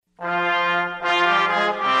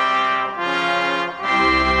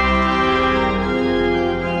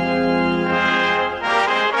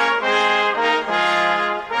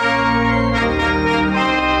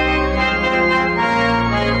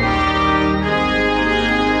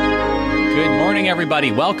morning,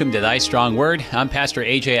 everybody. Welcome to Thy Strong Word. I'm Pastor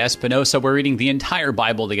AJ Espinosa. We're reading the entire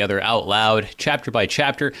Bible together out loud, chapter by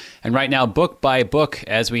chapter, and right now, book by book,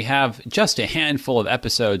 as we have just a handful of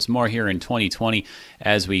episodes more here in 2020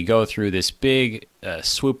 as we go through this big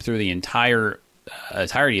swoop through the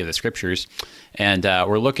entirety of the Scriptures. And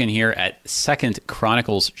we're looking here at 2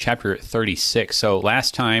 Chronicles chapter 36. So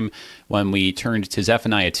last time when we turned to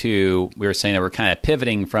Zephaniah 2, we were saying that we're kind of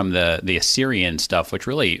pivoting from the Assyrian stuff, which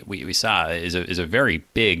really we saw is a very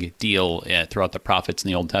big deal throughout the prophets in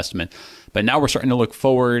the Old Testament. But now we're starting to look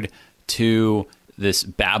forward to this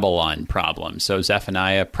Babylon problem. So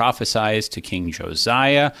Zephaniah prophesies to King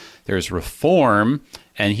Josiah. There's reform.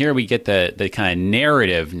 And here we get the kind of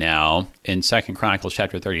narrative now in 2 Chronicles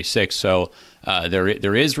chapter 36. So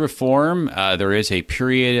there is reform. There is a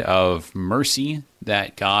period of mercy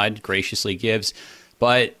that God graciously gives,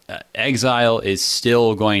 but exile is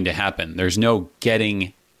still going to happen. There's no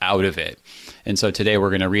getting out of it. And so today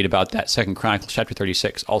we're going to read about that 2 Chronicles chapter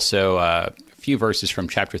 36, also a few verses from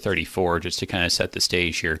chapter 34, just to kind of set the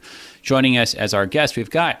stage here. Joining us as our guest,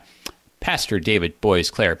 we've got Pastor David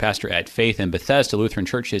Boies-Clare, pastor at Faith and Bethesda Lutheran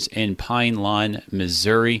Churches in Pine Lawn,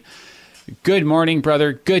 Missouri. Good morning,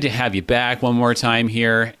 brother. Good to have you back one more time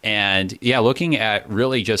here. And yeah, looking at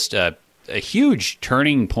really just a huge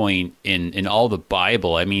turning point in all the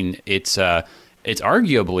Bible. I mean, it's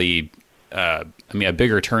arguably a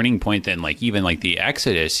bigger turning point than even the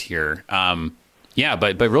Exodus here.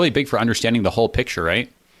 But really big for understanding the whole picture,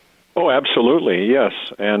 right? Oh, absolutely, yes.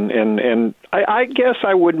 And I guess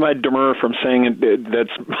I would demur from saying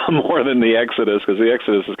that's more than the Exodus, because the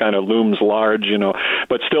Exodus is kind of looms large,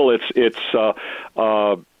 but still it's a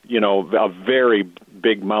very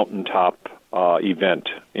big mountaintop event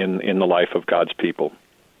in the life of God's people.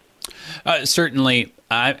 Certainly.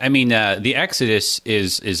 The Exodus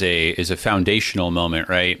is a foundational moment,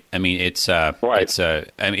 right? I mean, it's right.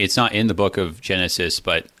 It's not in the book of Genesis,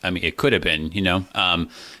 but it could have been, in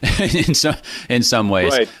some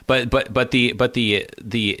ways. Right. But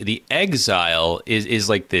the exile is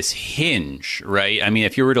like this hinge, right? I mean,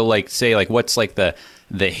 if you were to say what's the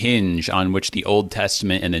hinge on which the Old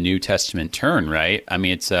Testament and the New Testament turn, right? I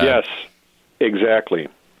mean, it's yes, exactly.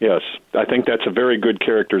 Yes, I think that's a very good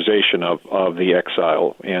characterization of the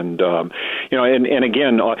exile, and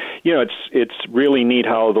again, it's really neat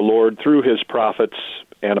how the Lord, through His prophets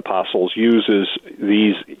and apostles, uses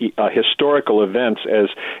these historical events as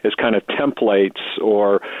kind of templates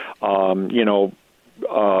or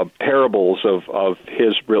parables of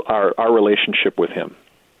our relationship with Him.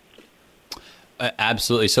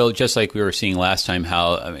 Absolutely. So just like we were seeing last time,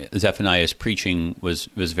 how Zephaniah's preaching was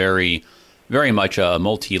very much a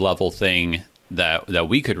multi-level thing that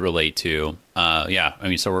we could relate to.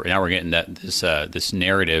 So we're getting this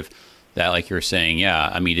narrative that, like you were saying,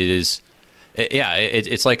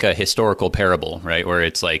 it's like a historical parable, right? Where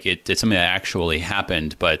it's it's something that actually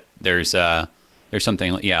happened, but there's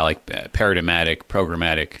something paradigmatic,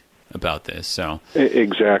 programmatic about this. So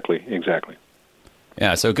exactly.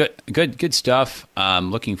 Yeah. So good stuff.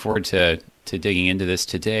 Looking forward to digging into this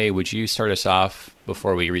today. Would you start us off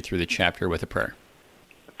before we read through the chapter with a prayer?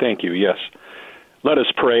 Thank you, yes. Let us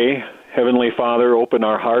pray. Heavenly Father, open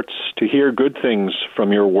our hearts to hear good things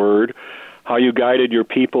from your word, how you guided your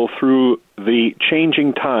people through the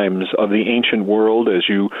changing times of the ancient world as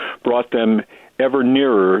you brought them ever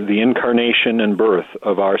nearer the incarnation and birth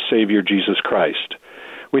of our Savior Jesus Christ.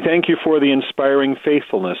 We thank you for the inspiring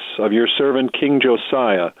faithfulness of your servant King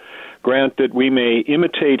Josiah. Grant that we may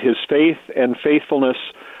imitate his faith and faithfulness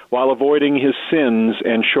while avoiding his sins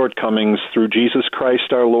and shortcomings through Jesus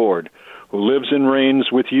Christ our Lord, who lives and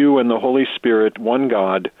reigns with you and the Holy Spirit, one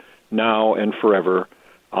God, now and forever.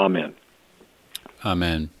 Amen.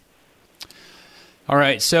 Amen. All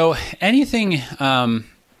right, so anything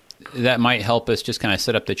that might help us just kind of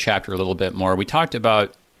set up the chapter a little bit more? We talked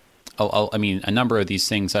about, a number of these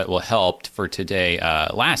things that will help for today.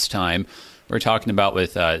 Last time, we're talking about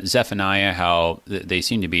with Zephaniah, how they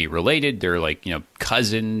seem to be related. They're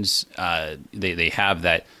cousins. They have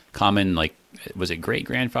that common, was it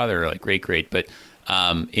great-grandfather or great-great? But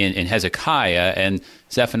in Hezekiah, and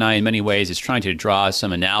Zephaniah in many ways is trying to draw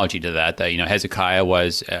some analogy to that Hezekiah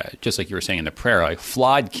was, just like you were saying in the prayer, a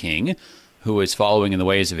flawed king who was following in the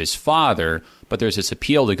ways of his father, but there's this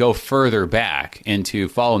appeal to go further back and to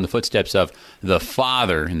follow in the footsteps of the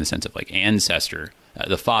father, in the sense of ancestor,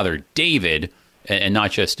 the father David, and not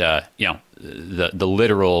just the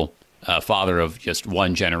literal father of just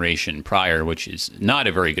one generation prior, which is not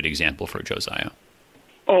a very good example for Josiah.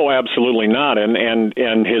 Oh, absolutely not.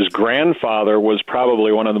 And his grandfather was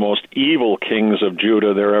probably one of the most evil kings of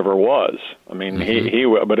Judah there ever was. I mean,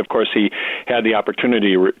 but of course he had the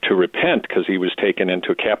opportunity to repent because he was taken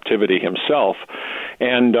into captivity himself.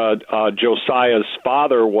 And Josiah's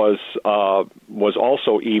father was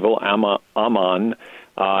also evil, Amon.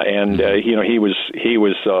 He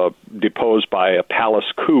was deposed by a palace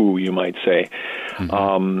coup, you might say.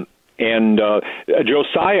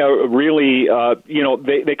 Josiah really,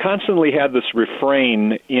 they constantly had this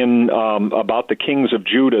refrain in about the kings of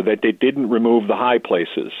Judah that they didn't remove the high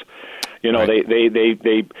places. You know, right.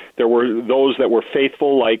 There were those that were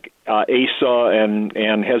faithful, like Asa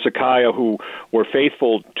and Hezekiah, who were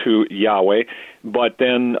faithful to Yahweh, but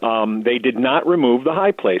then they did not remove the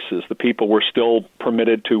high places. The people were still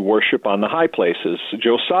permitted to worship on the high places.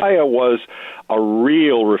 Josiah was a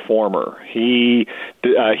real reformer. He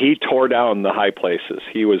tore down the high places.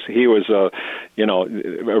 He was in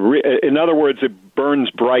other words, it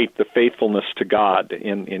burns bright the faithfulness to God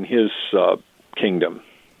in his kingdom.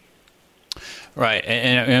 Right,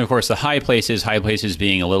 and of course the high places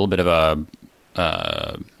being a little bit of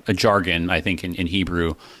a jargon, I think, in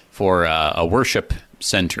Hebrew for a worship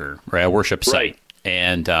center, right? A worship site. Right.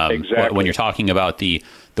 And exactly. When you're talking about the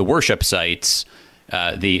worship sites,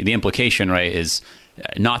 the implication, right, is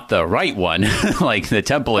not the right one, like the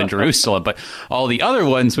temple in Jerusalem, but all the other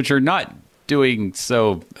ones which are not doing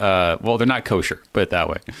so well. They're not kosher, put it that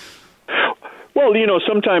way. Well,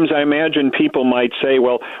 sometimes I imagine people might say,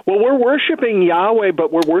 well, we're worshiping Yahweh,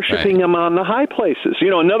 but we're worshiping Him on the high places.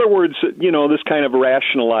 In other words, this kind of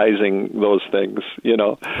rationalizing those things,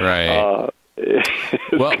 Right.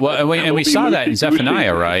 We saw that in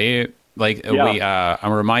Zephaniah, right? Like,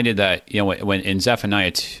 I'm reminded that, when in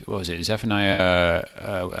Zephaniah, what was it? Zephaniah,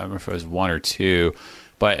 I don't know if it was 1 or 2,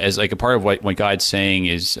 but as like a part of what God's saying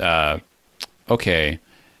is, okay,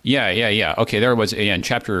 yeah. Okay, there was in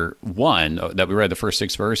chapter 1 that we read the first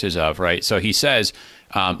 6 verses of, right? So he says,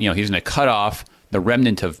 he's going to cut off the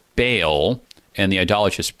remnant of Baal and the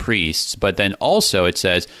idolatrous priests, but then also it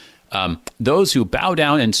says, those who bow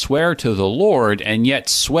down and swear to the Lord and yet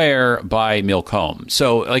swear by Milcom.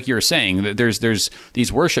 So, like you were saying, there's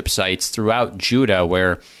these worship sites throughout Judah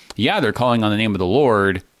where, they're calling on the name of the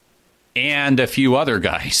Lord and a few other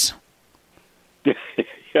guys.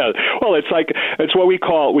 Yeah, well, it's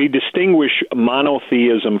what we distinguish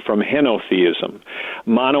monotheism from henotheism.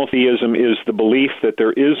 Monotheism is the belief that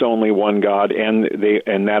there is only one God, and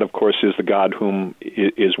that, of course, is the God whom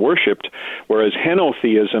is worshipped, whereas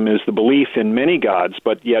henotheism is the belief in many gods,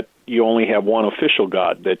 but yet you only have one official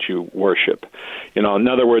God that you worship. In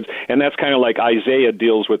other words, and that's kind of like Isaiah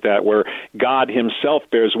deals with that, where God himself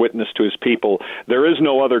bears witness to his people. There is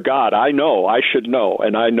no other God. I know, I should know,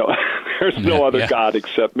 and I know there's no other God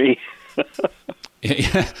except me.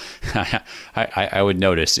 I would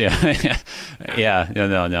notice. No.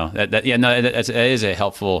 That is a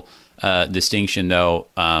helpful distinction, though.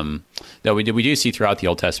 That we do see throughout the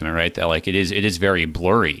Old Testament, right? That like it is very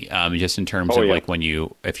blurry, just in terms of like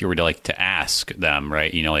if you were to ask them,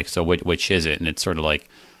 right? So which is it? And it's sort of like,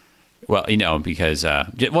 well, because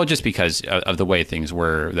just because of the way things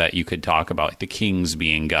were, that you could talk about like the kings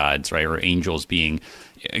being gods, right, or angels being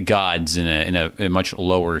gods in a much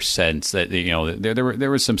lower sense. That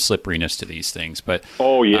there was some slipperiness to these things, but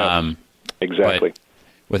exactly. But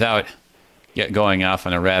without going off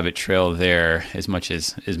on a rabbit trail there, as much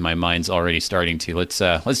as my mind's already starting to, let's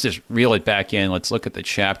just reel it back in. Let's look at the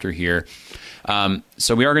chapter here.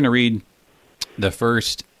 So we are going to read the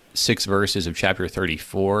first 6 verses of chapter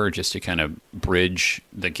 34, just to kind of bridge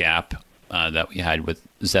the gap that we had with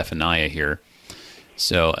Zephaniah here.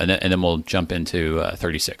 So, and then we'll jump into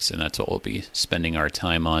 36, and that's what we'll be spending our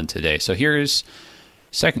time on today. So here's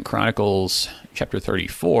 2 Chronicles chapter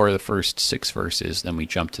 34, the first 6 verses, then we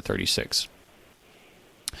jump to 36.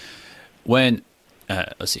 When,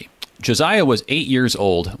 Josiah was 8 years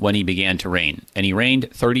old when he began to reign, and he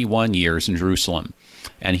reigned 31 years in Jerusalem.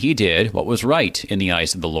 And he did what was right in the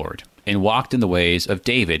eyes of the Lord, and walked in the ways of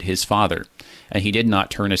David his father. And he did not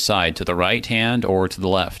turn aside to the right hand or to the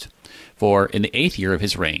left. For in the 8th year of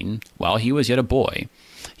his reign, while he was yet a boy,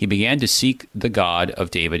 he began to seek the God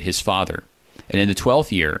of David his father. And in the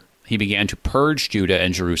 12th year, he began to purge Judah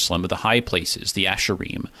and Jerusalem of the high places, the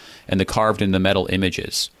Asherim, and the carved in the metal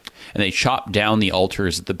images. And they chopped down the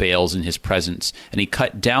altars of the Baals in his presence, and he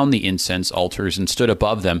cut down the incense altars and stood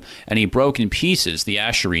above them, and he broke in pieces the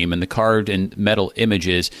Asherim and the carved in metal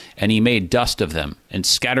images, and he made dust of them, and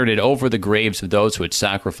scattered it over the graves of those who had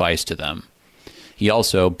sacrificed to them. He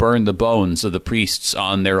also burned the bones of the priests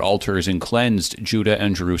on their altars and cleansed Judah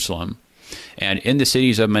and Jerusalem. And in the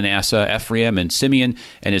cities of Manasseh, Ephraim, and Simeon,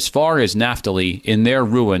 and as far as Naphtali, in their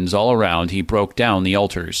ruins all around, he broke down the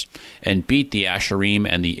altars, and beat the Asherim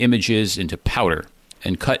and the images into powder,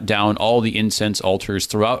 and cut down all the incense altars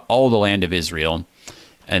throughout all the land of Israel.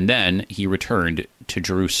 And then he returned to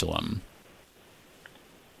Jerusalem.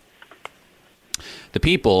 The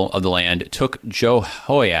people of the land took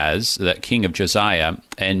Jehoahaz, the king of Josiah,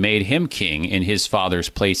 and made him king in his father's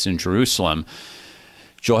place in Jerusalem.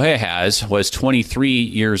 Jehoahaz was 23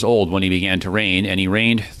 years old when he began to reign, and he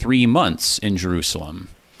reigned 3 months in Jerusalem.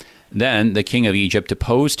 Then the king of Egypt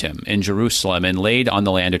deposed him in Jerusalem and laid on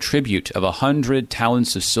the land a tribute of 100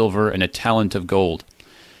 talents of silver and a talent of gold.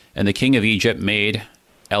 And the king of Egypt made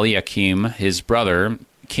Eliakim, his brother,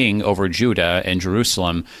 king over Judah and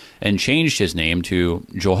Jerusalem, and changed his name to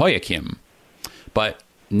Jehoiakim. But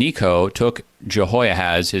Necho took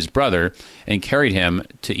Jehoahaz, his brother, and carried him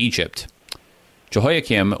to Egypt.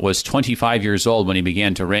 Jehoiakim was 25 years old when he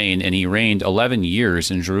began to reign, and he reigned 11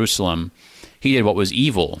 years in Jerusalem. He did what was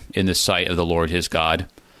evil in the sight of the Lord his God.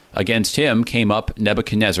 Against him came up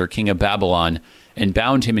Nebuchadnezzar, king of Babylon, and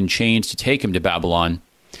bound him in chains to take him to Babylon.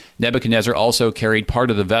 Nebuchadnezzar also carried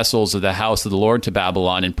part of the vessels of the house of the Lord to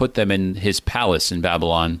Babylon and put them in his palace in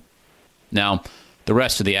Babylon. Now, the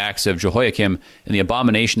rest of the acts of Jehoiakim and the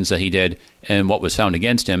abominations that he did and what was found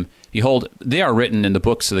against him, behold, they are written in the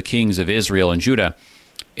books of the kings of Israel and Judah.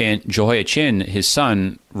 And Jehoiachin, his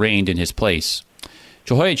son, reigned in his place.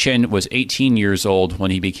 Jehoiachin was 18 years old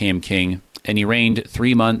when he became king, and he reigned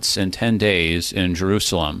 3 months and 10 days in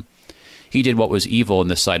Jerusalem. He did what was evil in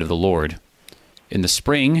the sight of the Lord. In the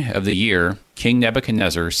spring of the year, King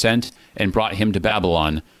Nebuchadnezzar sent and brought him to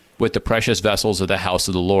Babylon with the precious vessels of the house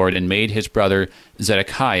of the Lord, and made his brother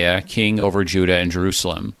Zedekiah king over Judah and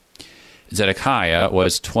Jerusalem. Zedekiah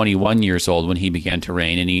was 21 years old when he began to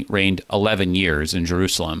reign, and he reigned 11 years in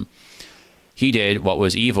Jerusalem. He did what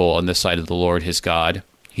was evil in the sight of the Lord his God.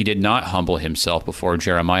 He did not humble himself before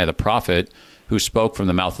Jeremiah the prophet, who spoke from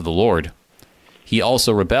the mouth of the Lord. He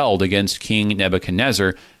also rebelled against King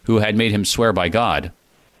Nebuchadnezzar, who had made him swear by God.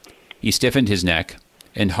 He stiffened his neck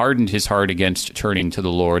and hardened his heart against turning to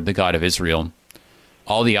the Lord, the God of Israel.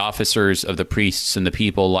 All the officers of the priests and the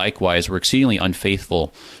people likewise were exceedingly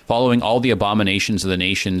unfaithful, following all the abominations of the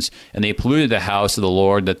nations, and they polluted the house of the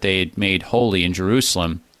Lord that they had made holy in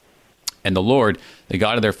Jerusalem. And the Lord, the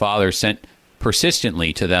God of their fathers, sent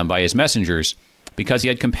persistently to them by his messengers, because he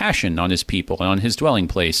had compassion on his people and on his dwelling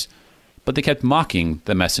place. But they kept mocking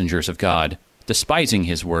the messengers of God, despising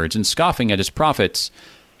his words and scoffing at his prophets,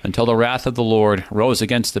 until the wrath of the Lord rose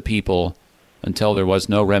against the people, until there was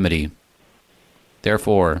no remedy.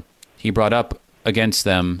 Therefore he brought up against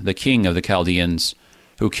them the king of the Chaldeans,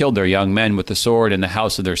 who killed their young men with the sword in the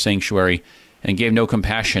house of their sanctuary, and gave no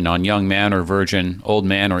compassion on young man or virgin, old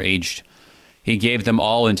man or aged. He gave them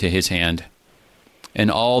all into his hand. And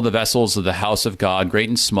all the vessels of the house of God, great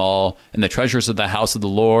and small, and the treasures of the house of the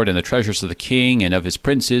Lord, and the treasures of the king and of his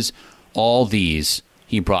princes, all these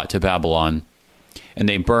he brought to Babylon. And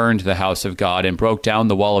they burned the house of God, and broke down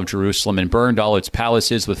the wall of Jerusalem, and burned all its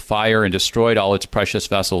palaces with fire, and destroyed all its precious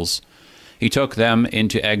vessels. He took them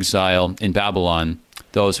into exile in Babylon,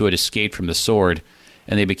 those who had escaped from the sword,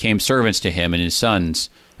 and they became servants to him and his sons,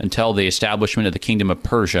 until the establishment of the kingdom of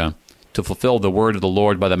Persia, to fulfill the word of the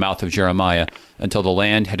Lord by the mouth of Jeremiah, until the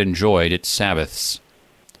land had enjoyed its Sabbaths.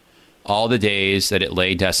 All the days that it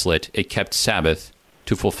lay desolate, it kept Sabbath,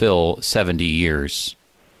 to fulfill 70 years.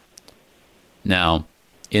 Now,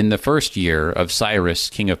 in the first year of Cyrus,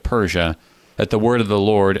 king of Persia, that the word of the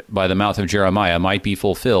Lord by the mouth of Jeremiah might be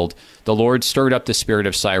fulfilled, the Lord stirred up the spirit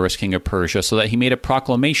of Cyrus, king of Persia, so that he made a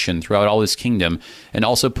proclamation throughout all his kingdom, and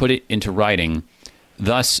also put it into writing.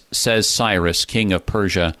 Thus says Cyrus, king of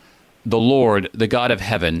Persia, "The Lord, the God of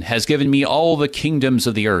heaven, has given me all the kingdoms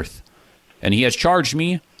of the earth, and he has charged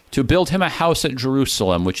me to build him a house at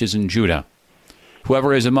Jerusalem, which is in Judah.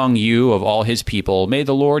 Whoever is among you of all his people, may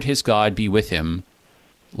the Lord his God be with him.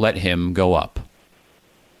 Let him go up."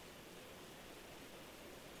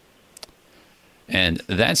 And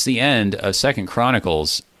that's the end of 2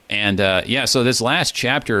 Chronicles. And so this last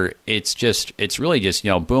chapter, it's really just,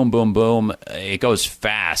 boom, boom, boom. It goes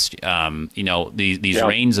fast. These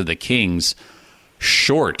reigns of the kings,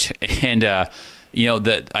 short. And,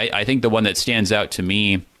 I think the one that stands out to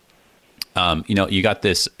me, you got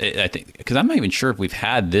this, I think, because I'm not even sure if we've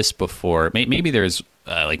had this before. Maybe there's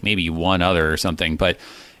maybe one other or something, but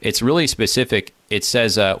it's really specific. It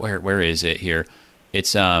says, where is it here?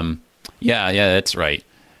 It's, that's right.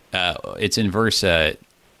 It's in verse,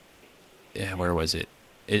 where was it?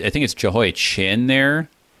 I think it's Jehoiachin there.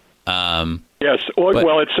 Yes.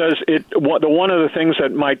 Well, it says one of the things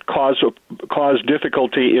that might cause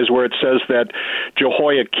difficulty is where it says that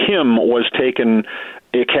Jehoiakim was taken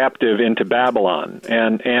a captive into Babylon,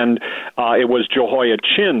 and it was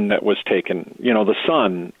Jehoiachin that was taken. The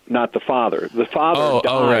son, not the father. The father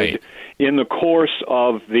died in the course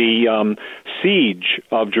of the siege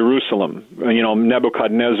of Jerusalem.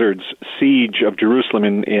 Nebuchadnezzar's siege of Jerusalem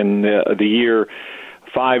in the year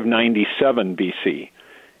 597 BC.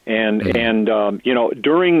 And in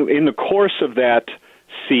the course of that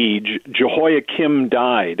siege, Jehoiakim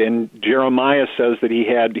died, and Jeremiah says that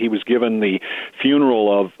he was given the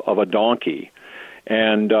funeral of a donkey,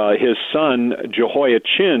 and his son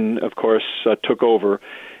Jehoiachin, of course, took over,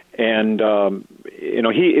 and there's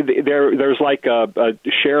like a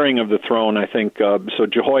sharing of the throne, I think. So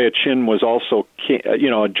Jehoiachin was also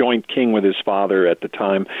a joint king with his father at the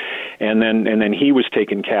time, and then he was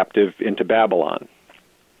taken captive into Babylon.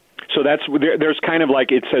 So there's kind of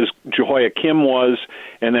like it says Jehoiakim was,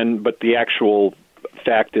 but the actual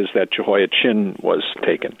fact is that Jehoiachin was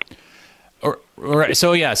taken. Right.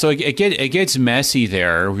 So it gets messy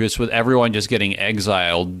there, just with everyone just getting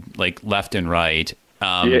exiled like left and right.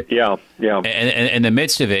 Yeah. And in the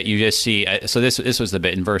midst of it, you just see. So this was the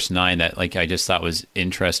bit in verse 9 that I just thought was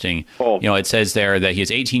interesting. It says there that he was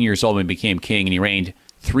 18 years old when he became king, and he reigned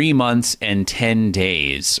 3 months and 10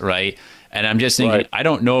 days. Right. And I'm just thinking, I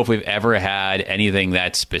don't know if we've ever had anything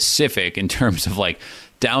that specific in terms of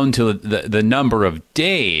down to the number of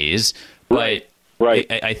days, but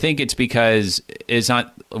I think it's because it's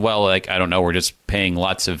not, I don't know, we're just paying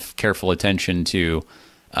lots of careful attention to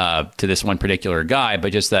this one particular guy,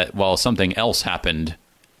 but just that, something else happened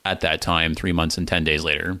at that time, 3 months and 10 days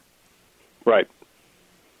later. Right.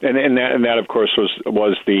 And that of course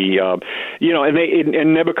was the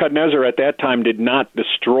and Nebuchadnezzar at that time did not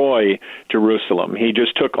destroy Jerusalem. He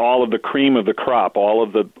just took all of the cream of the crop, all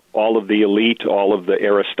of the elite, all of the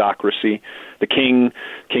aristocracy, the king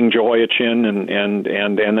Jehoiachin, and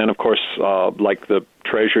then of course the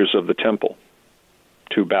treasures of the temple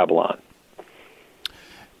to Babylon.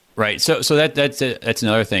 Right. So that's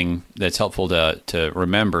another thing that's helpful to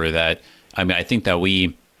remember, that I think that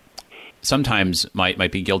we sometimes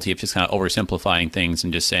might be guilty of just kind of oversimplifying things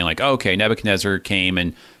and just saying okay, Nebuchadnezzar came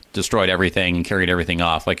and destroyed everything and carried everything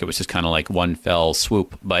off, it was just kind of one fell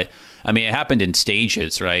swoop. But it happened in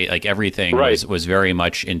stages, right? Everything was very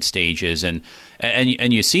much in stages, and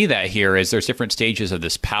you see that here as there's different stages of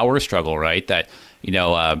this power struggle, right? That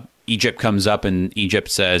Egypt comes up and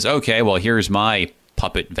Egypt says, okay, well, here's my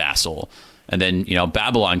puppet vassal, and then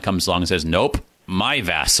Babylon comes along and says, nope, my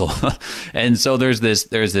vassal. And so there's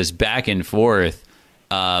this back and forth.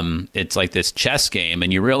 It's like this chess game,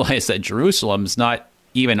 and you realize that Jerusalem's not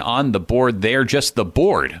even on the board; they're just the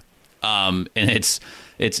board. And it's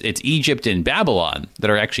Egypt and Babylon that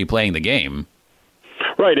are actually playing the game.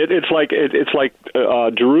 Right. It's like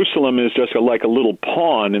Jerusalem is just like a little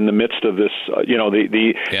pawn in the midst of this,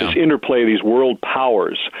 this interplay of these world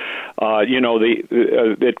powers.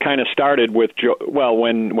 It kind of started with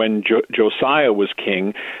when Josiah was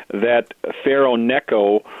king, that Pharaoh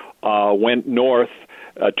Necho went north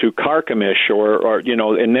to Carchemish, or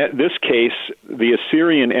in this case, the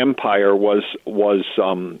Assyrian Empire was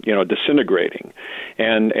disintegrating,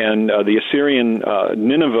 and the Assyrian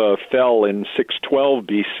Nineveh fell in 612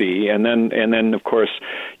 BC, and then of course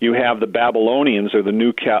you have the Babylonians, or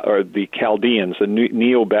the Chaldeans, the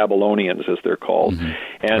Neo-Babylonians as they're called,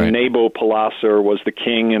 and Nabopolassar was the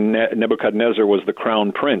king, and Nebuchadnezzar was the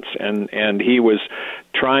crown prince, and he was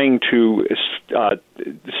trying to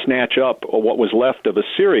snatch up what was left of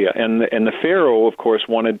Assyria, and the Pharaoh, of course,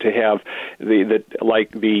 wanted to have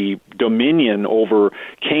the dominion over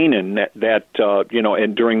Canaan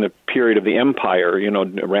and during the period of the empire,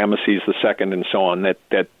 Ramesses II and so on.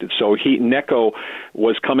 So Necho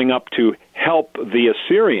was coming up to help the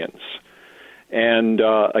Assyrians and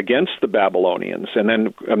against the Babylonians, and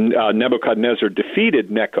then Nebuchadnezzar defeated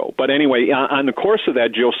Necho. But anyway, on the course of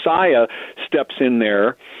that, Josiah steps in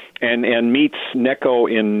there and meets Necho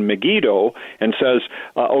in Megiddo and says,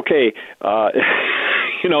 okay,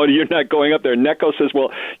 you're not going up there. Necho says,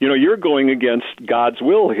 well, you're going against God's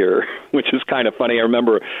will here, which is kind of funny. I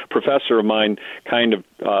remember a professor of mine kind of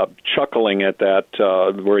chuckling at that,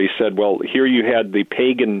 where he said, well, here you had the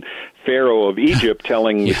pagan Pharaoh of Egypt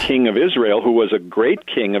telling the king of Israel, who was a great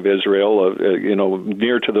king of Israel,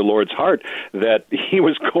 near to the Lord's heart, that he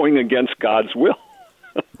was going against God's will.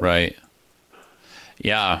 Right.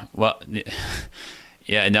 Yeah. Well,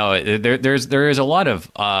 yeah, no, there is a lot of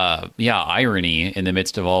irony in the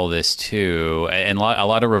midst of all this too, and a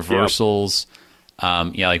lot of reversals.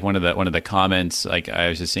 Yeah, like one of the comments, like I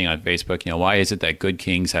was just seeing on Facebook, why is it that good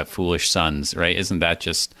kings have foolish sons, right? Isn't that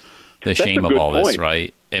just the shame of all this,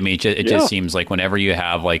 right? I mean, it just seems like whenever you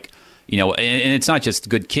have like, and it's not just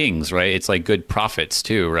good kings, right? It's like good prophets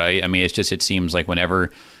too, right? I mean, it seems like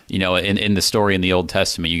whenever, in the story in the Old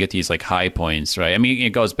Testament, you get these like high points, right? I mean, it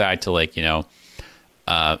goes back to like,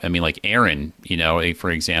 like Aaron,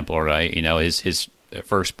 for example, right? His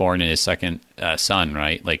firstborn and his second son,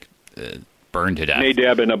 right? Like burned to death.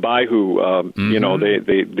 Nadab and Abihu,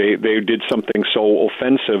 they did something so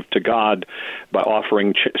offensive to God by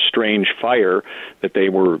offering strange fire that they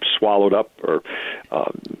were swallowed up or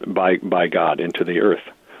by God into the earth.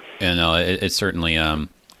 And it's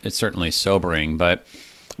certainly sobering, but.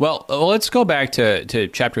 Well, let's go back to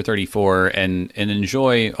chapter 34 and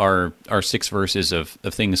enjoy our 6 verses of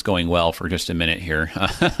things going well for just a minute here.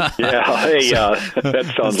 That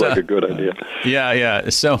sounds like a good idea. Yeah.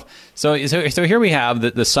 So here we have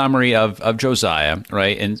the summary of Josiah,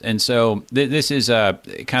 right? And so this is kind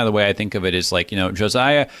of the way I think of it is like,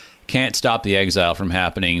 Josiah can't stop the exile from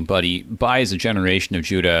happening, but he buys a generation of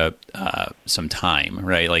Judah some time,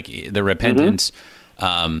 right? Like the repentance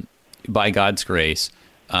by God's grace.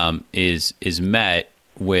 Is met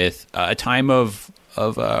with a time of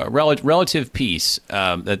relative peace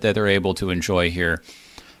that they're able to enjoy here,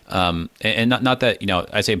 and not that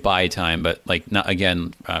I say buy time, but like not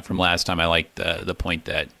again from last time. I liked the point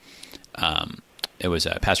that it was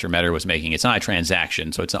Pastor Metter was making. It's not a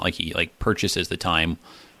transaction, so it's not like he like purchases the time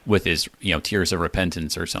with his tears of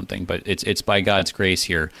repentance or something, but it's by God's grace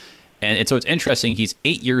here, and so it's interesting. He's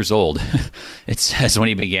 8 years old. It says when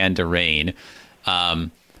he began to reign.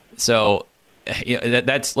 So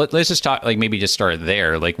let's just talk, like maybe just start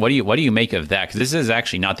there. Like, what do you make of that? Because this is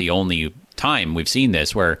actually not the only time we've seen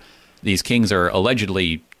this where these kings are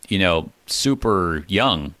allegedly, super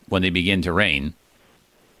young when they begin to reign.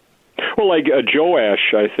 Well, like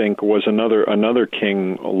Joash, I think, was another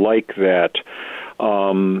king like that,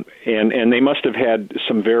 and they must have had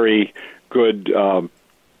some very good.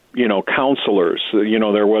 Counselors.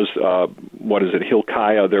 There was,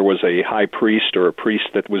 Hilkiah, there was a high priest or a priest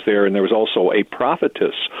that was there, and there was also a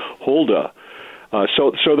prophetess, Huldah.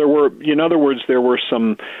 So there were, in other words, there were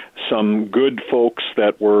some good folks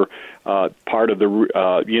that were part of the,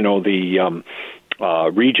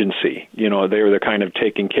 regency. They were the kind of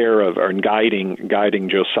taking care of and guiding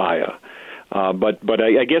Josiah. But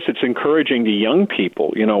I guess it's encouraging to young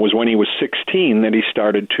people. It was when he was 16 that he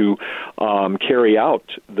started to carry out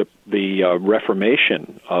the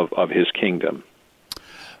reformation of his kingdom.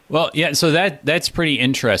 Well, yeah, so that's pretty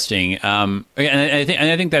interesting, and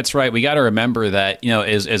I think that's right. We got to remember that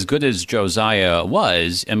as good as Josiah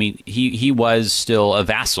was, I mean, he was still a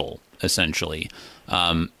vassal essentially,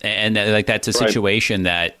 and like that's a situation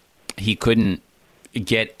that he couldn't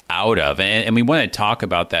get out of, and we want to talk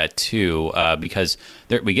about that too, because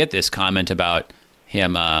we get this comment about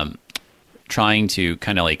him trying to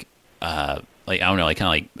kind of like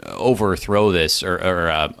overthrow this or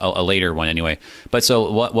a later one anyway. But so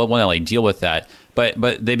what want to like deal with that? But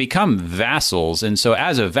they become vassals, and so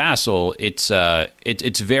as a vassal, it's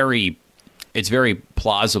very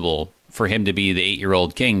plausible for him to be the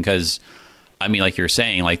 8-year-old king because. I mean, like you're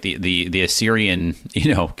saying, like the Assyrian,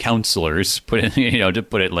 counselors, to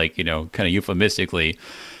put it like, kind of euphemistically,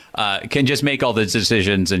 can just make all the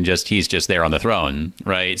decisions and he's just there on the throne,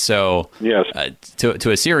 right? So yes,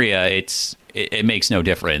 to Assyria, it makes no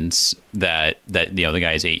difference that the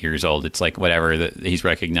guy is 8 years old. It's like whatever he's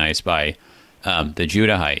recognized by the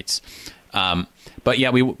Judahites. But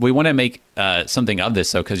yeah, we want to make something of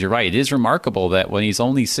this, though, because you're right. It is remarkable that when he's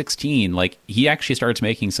only 16, like he actually starts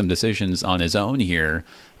making some decisions on his own here,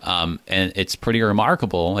 and it's pretty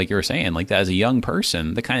remarkable, like you were saying, like that as a young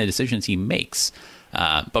person, the kind of decisions he makes.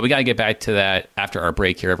 But we got to get back to that after our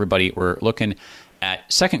break here, everybody. We're looking at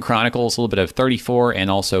 2 Chronicles, a little bit of 34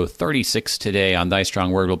 and also 36 today on Thy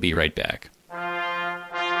Strong Word. We'll be right back.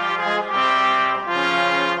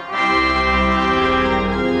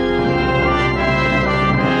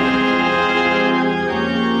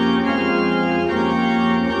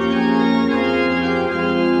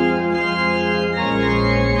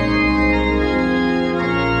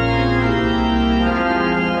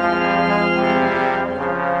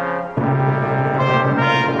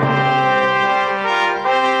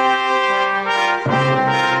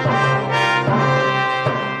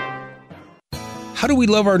 How do we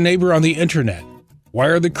love our neighbor on the internet? Why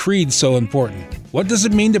are the creeds so important? What does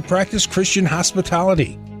it mean to practice Christian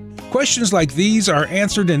hospitality? Questions like these are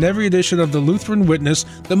answered in every edition of the Lutheran Witness,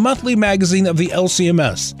 the monthly magazine of the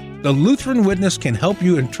LCMS. The Lutheran Witness can help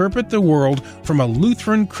you interpret the world from a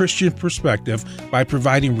Lutheran Christian perspective by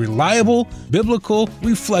providing reliable, biblical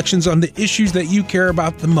reflections on the issues that you care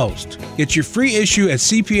about the most. Get your free issue at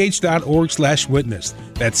cph.org/witness.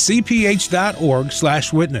 That's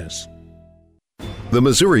cph.org/witness. The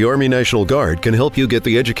Missouri Army National Guard can help you get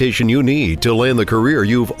the education you need to land the career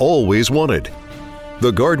you've always wanted.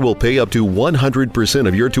 The Guard will pay up to 100%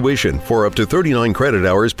 of your tuition for up to 39 credit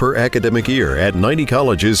hours per academic year at 90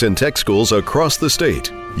 colleges and tech schools across the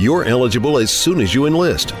state. You're eligible as soon as you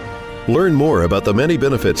enlist. Learn more about the many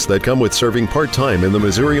benefits that come with serving part-time in the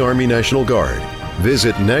Missouri Army National Guard.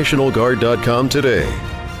 Visit NationalGuard.com today.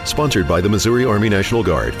 Sponsored by the Missouri Army National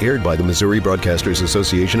Guard, aired by the Missouri Broadcasters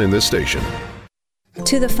Association and this station.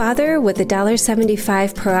 To the father with a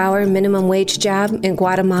 $1.75 per hour minimum wage job in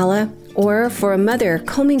Guatemala, or for a mother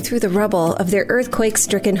combing through the rubble of their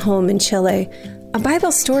earthquake-stricken home in Chile, a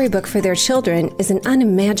Bible storybook for their children is an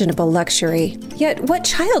unimaginable luxury. Yet, what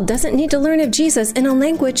child doesn't need to learn of Jesus in a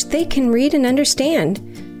language they can read and understand?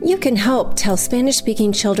 You can help tell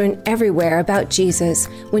Spanish-speaking children everywhere about Jesus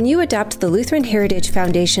when you adopt the Lutheran Heritage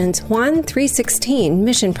Foundation's Juan 3:16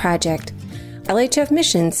 mission project.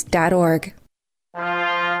 LHFmissions.org.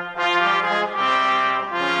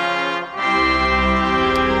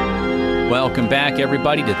 Welcome back,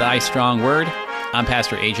 everybody, to Thy Strong Word. I'm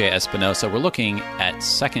Pastor A.J. Espinosa. We're looking at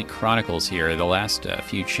 2 Chronicles here, the last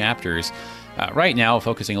few chapters. Right now,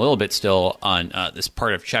 focusing a little bit still on this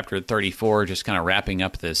part of chapter 34, just kind of wrapping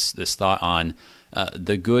up this thought on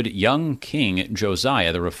the good young king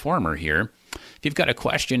Josiah, the reformer here. If you've got a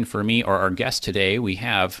question for me or our guest today, we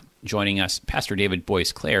have joining us Pastor David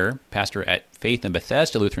Boies-Clare, pastor at Faith and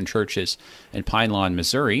Bethesda Lutheran Churches in Pine Lawn,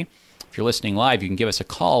 Missouri. If you're listening live, you can give us a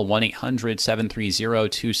call,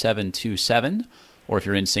 1-800-730-2727, or if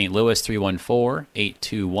you're in St. Louis,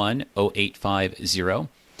 314-821-0850.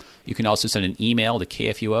 You can also send an email to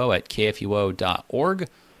kfuo@kfuo.org,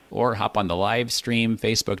 or hop on the live stream,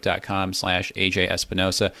 facebook.com/AJ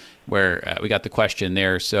Espinosa, where we got the question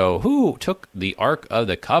there. So who took the Ark of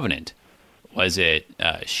the Covenant? Was it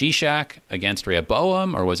Shishak against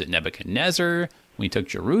Rehoboam, or was it Nebuchadnezzar when he took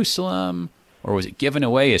Jerusalem? Or was it given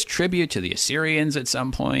away as tribute to the Assyrians at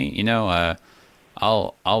some point? You know,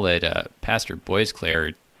 I'll let Pastor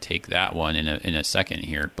Boies-Clare take that one in a second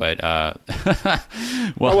here. But I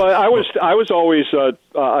was always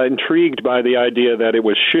intrigued by the idea that it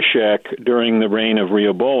was Shishak during the reign of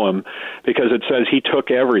Rehoboam, because it says he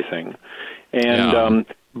took everything, and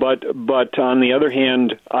but on the other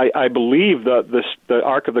hand, I believe that the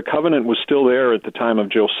Ark of the Covenant was still there at the time of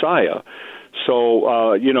Josiah.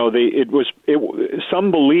 So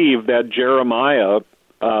some believe that Jeremiah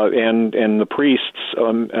and the priests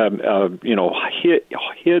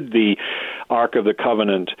hid the Ark of the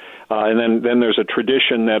Covenant, and then there's a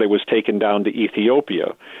tradition that it was taken down to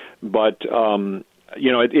Ethiopia, but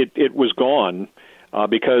it was gone.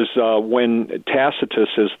 Because when Tacitus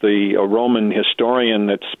is the Roman historian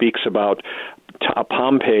that speaks about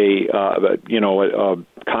Pompey,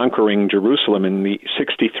 conquering Jerusalem in the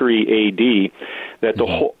 63 A.D., that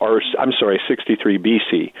 63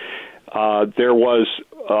 B.C., there was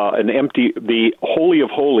the Holy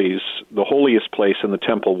of Holies, the holiest place in the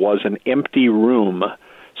temple, was an empty room,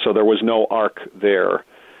 so there was no ark there.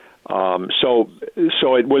 So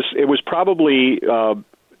it was probably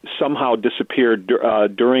somehow disappeared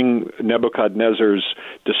during Nebuchadnezzar's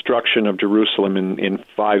destruction of Jerusalem in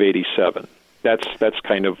 587. That's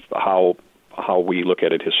kind of how we look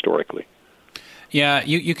at it historically. Yeah,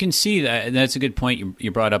 you can see that, and that's a good point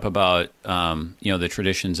you brought up about the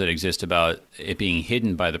traditions that exist about it being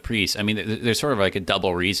hidden by the priests. I mean, there's sort of like a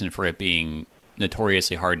double reason for it being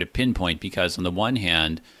notoriously hard to pinpoint, because on the one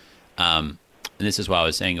hand, and this is what I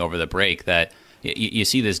was saying over the break, that you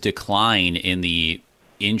see this decline in the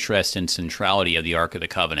interest and centrality of the Ark of the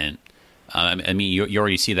Covenant. I mean, you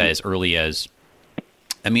already see that as early as,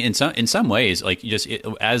 I mean, in some ways, like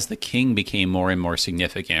as the king became more and more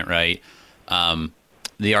significant, right?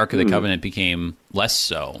 The Ark of the Covenant became less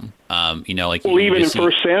so. Even in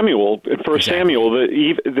First Samuel,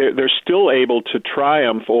 they're still able to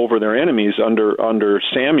triumph over their enemies under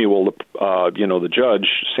Samuel, the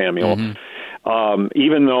judge Samuel. Mm-hmm.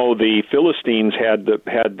 Even though the Philistines had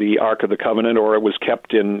the Ark of the Covenant, or it was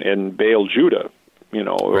kept in Baal, Judah,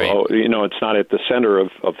 right. It's not at the center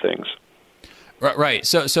of things. Right.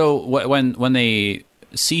 So when they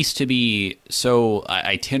cease to be so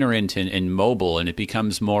itinerant and mobile, and it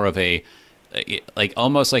becomes more of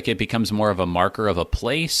almost like it becomes more of a marker of a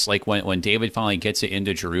place. Like when David finally gets it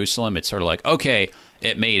into Jerusalem, it's sort of like, okay,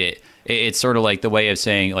 it made it. It's sort of like the way of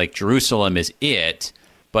saying, like, Jerusalem is it.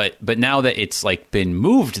 But now that it's like been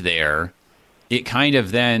moved there, it kind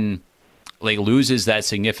of then like loses that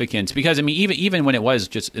significance, because I mean even when it was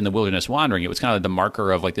just in the wilderness wandering, it was kind of the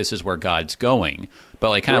marker of like, this is where God's going. But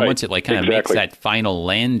like kind of once it like kind of makes that final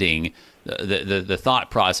landing, the thought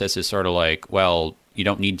process is sort of like, well, you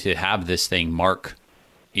don't need to have this thing mark,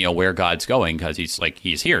 where God's going, because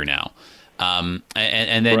he's here now.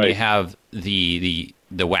 And then you have the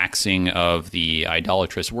waxing of the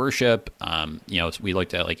idolatrous worship. We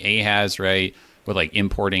looked at like Ahaz, right? With like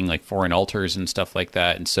importing like foreign altars and stuff like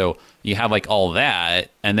that. And so you have like all that.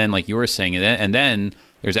 And then like you were saying, and then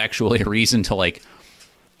there's actually a reason to like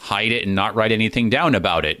hide it and not write anything down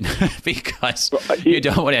about it because you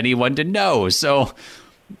don't want anyone to know. So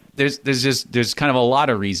there's kind of a lot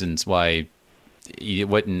of reasons why you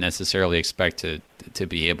wouldn't necessarily expect to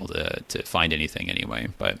be able to find anything anyway.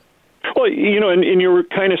 But well, and you were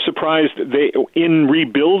kind of surprised in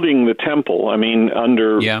rebuilding the temple. I mean,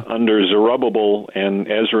 under Zerubbabel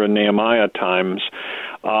and Ezra and Nehemiah times,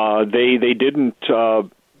 they didn't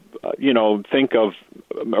think of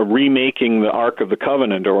remaking the Ark of the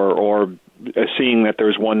Covenant or seeing that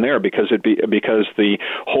there's one there because the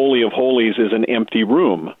Holy of Holies is an empty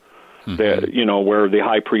room. Where the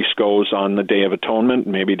high priest goes on the Day of Atonement,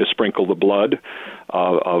 maybe to sprinkle the blood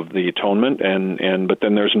of the atonement, but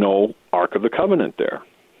then there's no Ark of the Covenant there.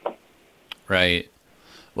 Right.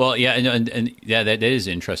 Well, yeah, and that is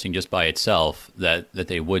interesting just by itself that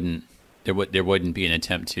they wouldn't there wouldn't be an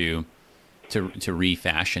attempt to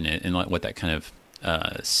refashion it and what that kind of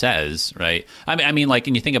says, right? I mean, like,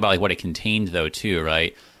 and you think about like what it contained though too,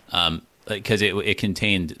 right? Because it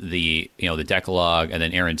contained the the Decalogue and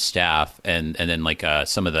then Aaron's staff and then like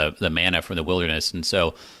some of the manna from the wilderness, and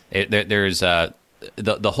so there's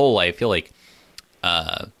the whole, I feel like,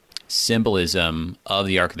 symbolism of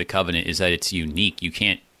the Ark of the Covenant is that it's unique. You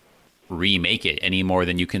can't remake it any more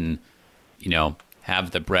than you can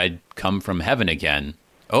have the bread come from heaven again.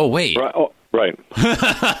 Oh wait. Right.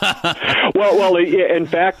 well. In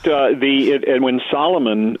fact, and when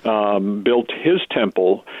Solomon built his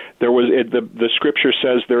temple, there was the scripture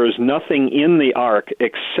says there is nothing in the ark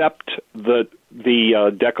except the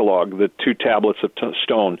Decalogue, the 2 tablets of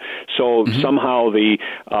stone. So somehow the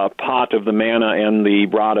pot of the manna and the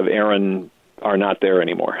rod of Aaron are not there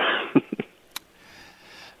anymore.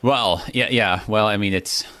 Well, yeah. Well, I mean,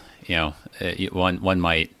 it's one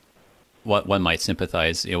might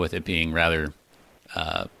sympathize with it being rather,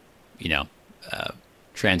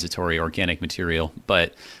 transitory organic material,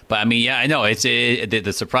 but I mean, yeah, I know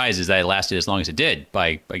the surprise is that it lasted as long as it did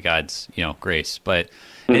by God's grace. But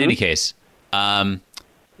in any case,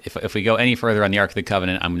 if we go any further on the Ark of the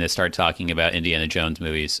Covenant, I'm going to start talking about Indiana Jones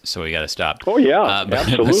movies, so we got to stop. Oh yeah,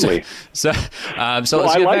 absolutely. So let's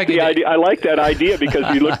I get like back the idea. I like that idea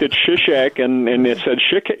because we looked at Shishak and it said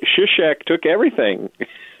Shishak took everything.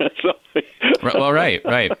 So, well, right.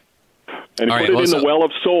 And he put it in the Well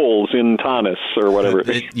of Souls in Tanis or whatever.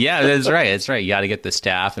 Yeah, that's right. That's right. You got to get the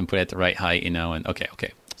staff and put it at the right height, and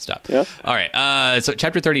okay, stop. Yeah. All right. So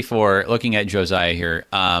chapter 34, looking at Josiah here.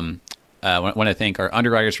 I want to thank our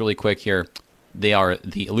underwriters really quick here. They are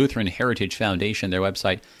the Lutheran Heritage Foundation. Their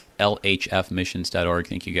website, lhfmissions.org.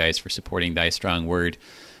 Thank you guys for supporting Thy Strong Word.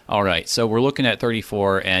 All right, so we're looking at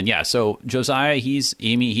 34, and yeah, so Josiah, he's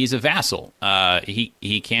a vassal.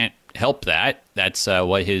 He can't help that. That's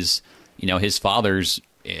what his fathers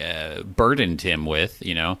burdened him with,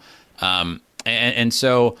 and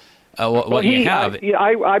so what you have.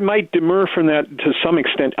 I might demur from that to some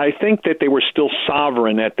extent. I think that they were still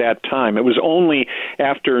sovereign at that time. It was only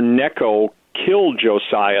after Necho killed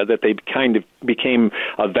Josiah that they kind of became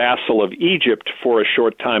a vassal of Egypt for a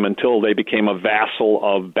short time until they became a vassal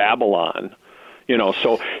of Babylon.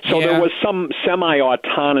 So there was some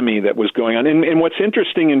semi-autonomy that was going on. And what's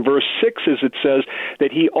interesting in verse 6 is it says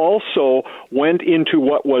that he also went into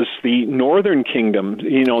what was the northern kingdom,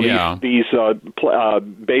 these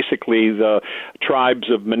basically the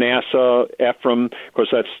tribes of Manasseh, Ephraim, of course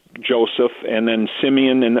that's Joseph, and then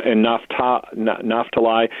Simeon and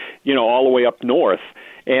Naphtali, all the way up north.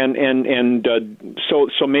 So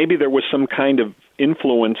maybe there was some kind of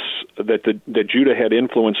influence that Judah had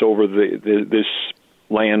influence over this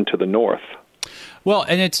land to the north. Well,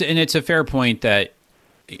 and it's a fair point that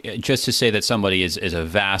just to say that somebody is a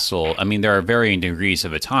vassal, I mean, there are varying degrees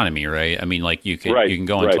of autonomy, right? I mean, like you can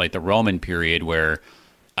go into like the Roman period where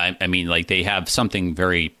I mean, like they have something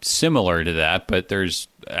very similar to that, but there's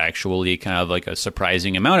actually kind of like a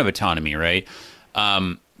surprising amount of autonomy, right?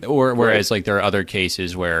 Whereas like there are other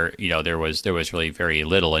cases where there was really very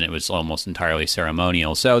little and it was almost entirely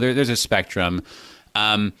ceremonial. So there's a spectrum.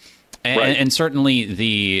 And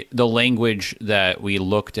certainly the language that we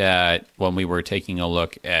looked at when we were taking a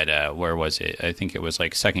look at where was it? I think it was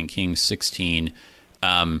like 2 Kings 16.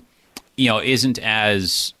 Isn't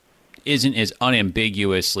as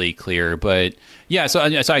unambiguously clear, but yeah. So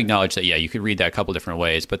I acknowledge that. Yeah, you could read that a couple different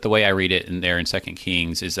ways, but the way I read it in 2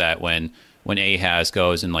 Kings is that when Ahaz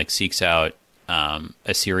goes and like seeks out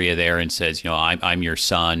Assyria there and says, I'm your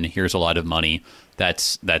son. Here's a lot of money.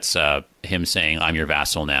 That's him saying, I'm your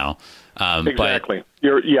vassal now. Exactly.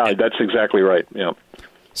 That's exactly right. Yeah.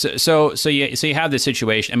 So you have this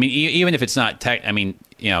situation. I mean, even if it's not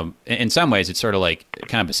in some ways it's sort of like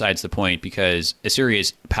kind of besides the point, because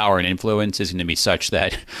Assyria's power and influence is going to be such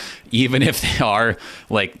that even if they are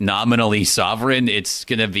like nominally sovereign, it's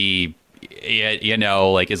going to be,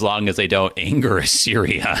 like as long as they don't anger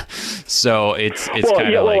Assyria. So it's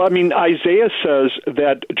kind of I mean, Isaiah says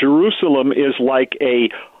that Jerusalem is like a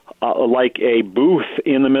booth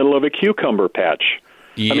in the middle of a cucumber patch.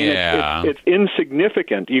 Yeah. I mean, it's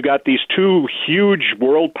insignificant. You got these two huge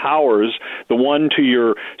world powers, the one to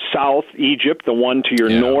your south, Egypt, the one to your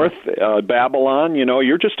north, Babylon.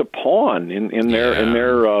 You're just a pawn in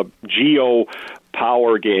their geo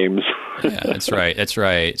power games. Yeah, that's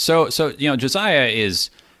right. So Josiah is,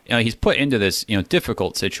 he's put into this,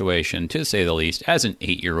 difficult situation, to say the least, as an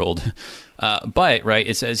 8-year-old. But, right,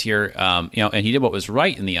 it says here, and he did what was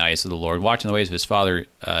right in the eyes of the Lord, watching the ways of his father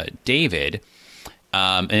David.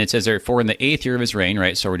 And it says there, for in the 8th year of his reign,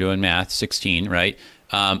 right, so we're doing math, 16, right,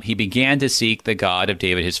 he began to seek the God of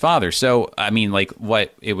David his father. So, I mean, like,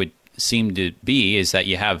 what it would seem to be is that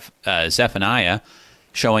you have Zephaniah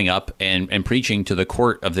showing up and preaching to the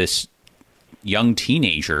court of this young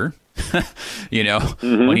teenager,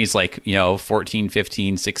 when he's like, 14,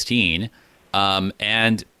 15, 16,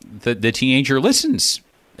 and the teenager listens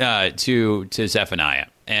to Zephaniah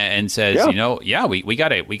and says, we got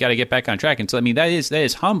to get back on track. And so, I mean, that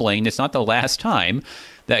is humbling. It's not the last time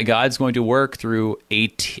that God's going to work through a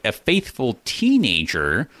faithful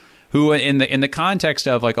teenager who, in the context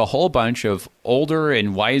of like a whole bunch of older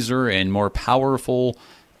and wiser and more powerful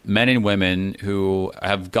men and women who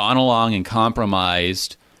have gone along and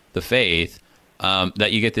compromised the faith,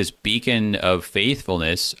 that you get this beacon of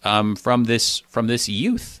faithfulness from this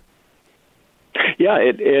youth. Yeah,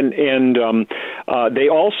 they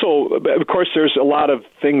also, of course, there's a lot of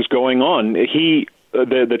things going on.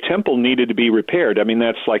 The temple needed to be repaired. I mean,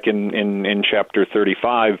 that's like in chapter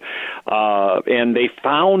 35. And they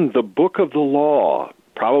found the book of the law,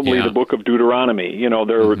 probably the book of Deuteronomy.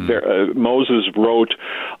 Moses wrote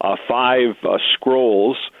 5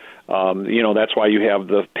 scrolls. That's why you have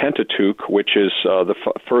the Pentateuch, which is the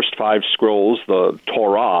first 5 scrolls, the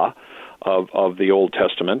Torah of the Old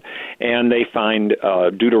Testament, and they find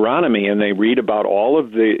Deuteronomy, and they read about all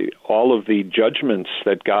of the judgments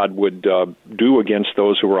that God would do against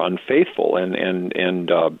those who were unfaithful, and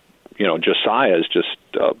Josiah is just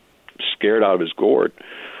scared out of his gourd.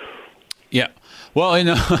 Yeah. Well,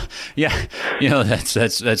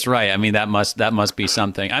 that's right. I mean, that must be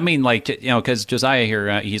something. I mean, like, because Josiah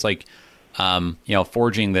here, he's like,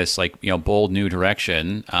 forging this like, bold new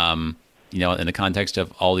direction, in the context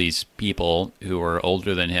of all these people who are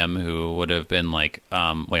older than him, who would have been like,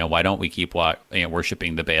 why don't we keep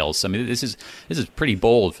worshiping the Baals? I mean, this is pretty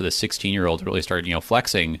bold for the 16-year-old to really start,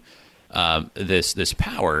 flexing this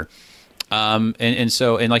power. And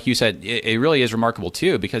so like you said, it really is remarkable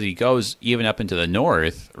too, because he goes even up into the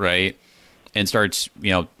north, right, and starts,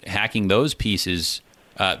 hacking those pieces,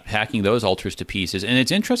 hacking those altars to pieces. And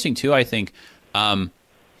it's interesting too, I think,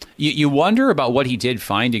 you wonder about what he did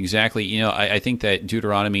find exactly. I think that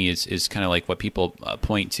Deuteronomy is kind of like what people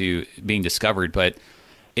point to being discovered, but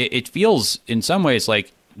it feels in some ways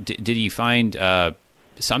like, did he find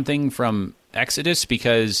something from Exodus?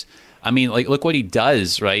 Because I mean, like, look what he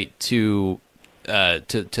does, right, to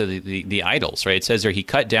the idols, right? It says there he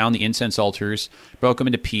cut down the incense altars, broke them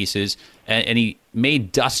into pieces, and he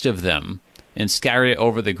made dust of them and scattered it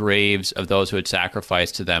over the graves of those who had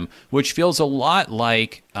sacrificed to them, which feels a lot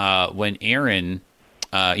like when Aaron,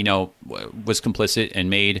 was complicit and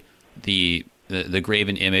made the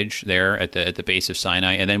graven image there at the base of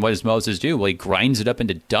Sinai. And then what does Moses do? Well, he grinds it up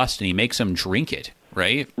into dust and he makes them drink it,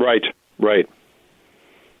 right? Right.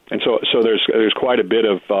 And so there's quite a bit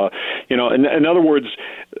of, in other words,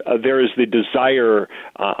 there is the desire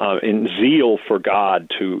and zeal for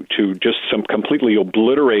God to just completely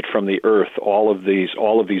obliterate from the earth all of these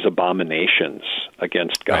abominations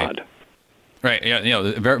against God. Right.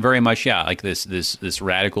 Yeah. Very, very much. Yeah. Like this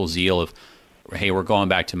radical zeal of, hey, we're going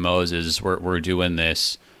back to Moses. We're doing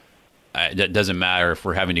this. It doesn't matter if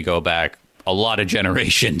we're having to go back a lot of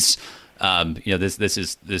generations. This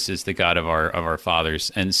is the God of our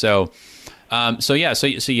fathers, and so you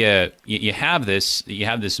have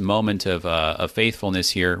this moment of faithfulness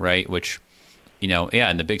here, right? Which, in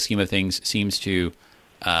the big scheme of things, seems to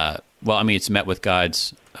it's met with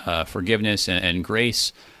God's forgiveness and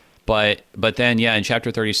grace, but then in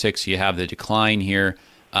chapter 36 you have the decline here,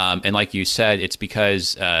 and like you said, it's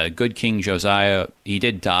because good King Josiah, he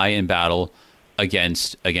did die in battle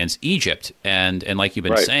against Egypt, and like you've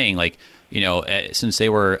been saying, like, since they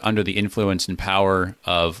were under the influence and power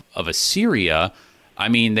of Assyria, I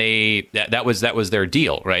mean, that was their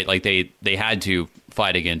deal, right? Like they had to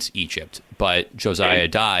fight against Egypt, but Josiah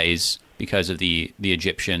dies because of the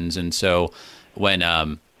Egyptians, and so when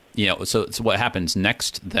so what happens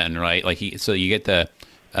next then, right? Like you get the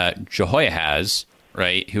Jehoahaz,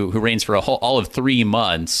 right, who reigns for all of 3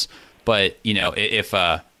 months, but if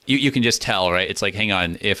you can just tell, right? It's like, hang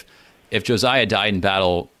on, if Josiah died in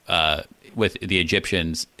battle with the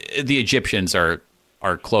Egyptians are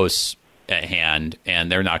close at hand, and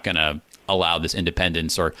they're not going to allow this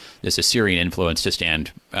independence or this Assyrian influence to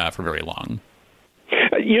stand for very long.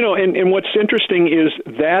 And what's interesting is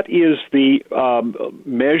that is the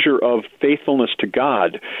measure of faithfulness to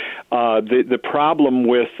God. The problem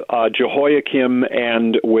with Jehoiakim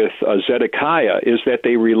and with Zedekiah is that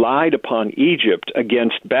they relied upon Egypt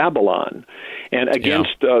against Babylon, and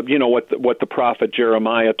against what the prophet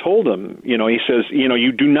Jeremiah told them. He says,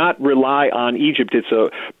 you do not rely on Egypt. It's a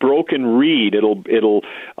broken reed. It'll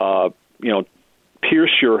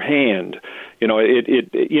pierce your hand.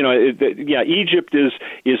 Egypt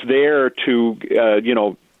is there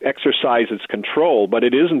to exercise its control, but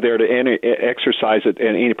it isn't there to exercise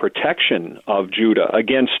any protection of Judah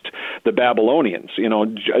against the Babylonians.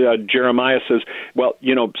 Jeremiah says,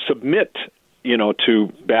 submit,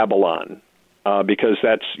 to Babylon. Because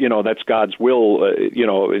that's God's will,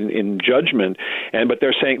 in judgment, but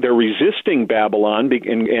they're saying they're resisting Babylon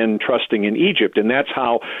and trusting in Egypt, and that's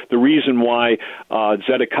how the reason why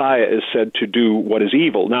Zedekiah is said to do what is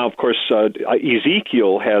evil. Now, of course,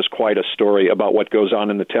 Ezekiel has quite a story about what goes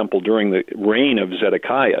on in the temple during the reign of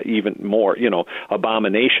Zedekiah, even more,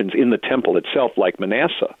 abominations in the temple itself, like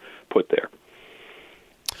Manasseh put there.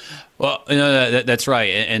 Well, that's right,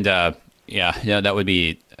 and that would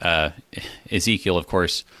be Ezekiel, of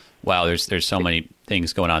course. Wow, there's so many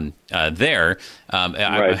things going on there. I'm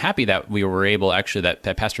happy that we were able, actually,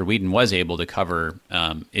 that Pastor Whedon was able to cover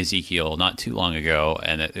Ezekiel not too long ago,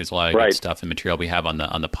 and there's a lot of good stuff and material we have on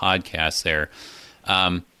the podcast there.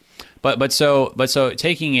 But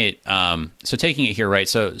taking it here, right?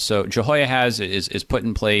 So Jehoiahaz is put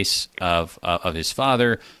in place of his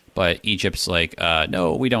father, but Egypt's like,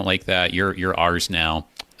 no, we don't like that. You're ours now.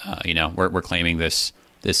 We're claiming this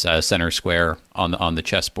center square on the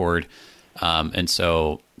chessboard, and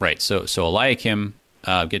so Eliakim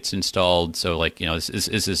gets installed. So this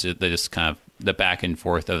is this kind of the back and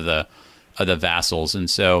forth of the vassals, and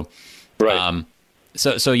so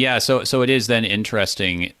so it is then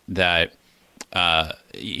interesting that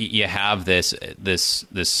you have this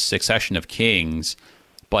succession of kings.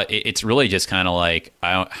 But it's really just kind of like,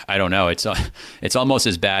 I don't know. It's almost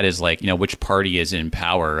as bad as like, which party is in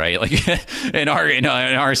power, right? Like in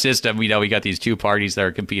our system, we got these two parties that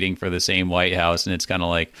are competing for the same White House, and it's kind of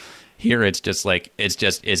like here it's just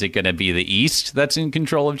is it going to be the East that's in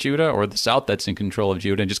control of Judah or the South that's in control of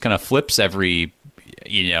Judah, and just kind of flips every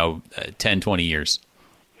 10, 20 years.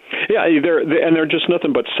 Yeah, they're just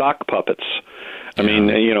nothing but sock puppets. I mean,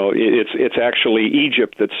 it's actually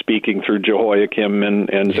Egypt that's speaking through Jehoiakim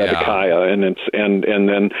and Zedekiah, and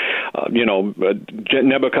then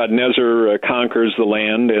Nebuchadnezzar conquers the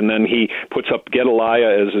land, and then he puts up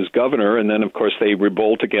Gedaliah as his governor, and then of course they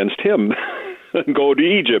revolt against him and go to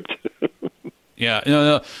Egypt. Yeah,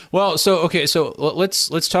 no. Well, so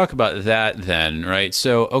let's talk about that then, right?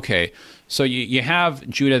 So you have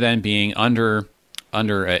Judah then being under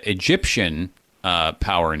Egyptian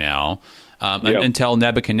power now. Until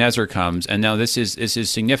Nebuchadnezzar comes, and now this is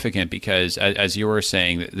significant because, as you were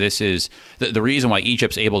saying, this is the reason why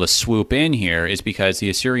Egypt's able to swoop in here is because the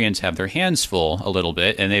Assyrians have their hands full a little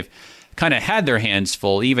bit, and they've kind of had their hands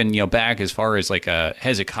full even back as far as like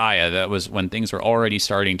Hezekiah. That was when things were already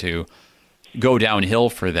starting to go downhill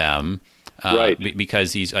for them,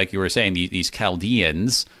 because these, like you were saying, these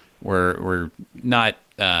Chaldeans were not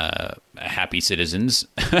happy citizens,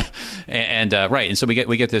 and so we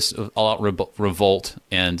get this all-out revolt,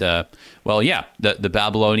 and the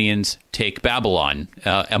Babylonians take Babylon,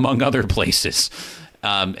 among other places,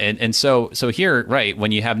 and so here, right,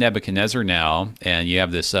 when you have Nebuchadnezzar now, and you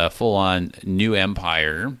have this full-on new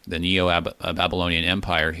empire, the Neo-Babylonian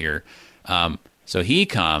Empire here, so he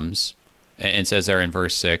comes, and says there in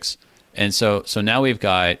verse 6. And so now we've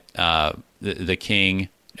got the king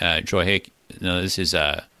Jehoiakim. No, this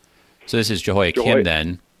is Jehoiakim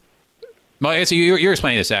then. Well, I guess you're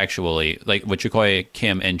explaining this actually, like with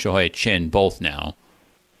Jehoiakim and Jehoiachin both now.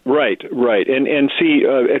 Right. And see,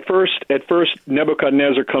 at first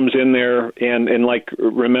Nebuchadnezzar comes in there, and like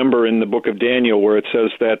remember in the book of Daniel where it says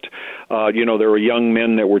that there were young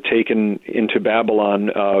men that were taken into Babylon,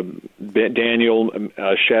 Daniel,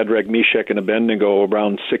 Shadrach, Meshach, and Abednego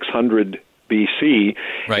around 600 BC,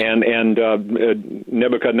 right. and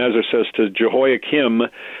Nebuchadnezzar says to Jehoiakim,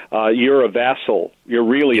 "You're a vassal. You're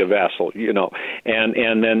really a vassal, And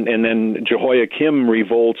then Jehoiakim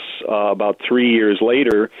revolts about 3 years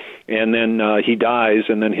later, and then he dies,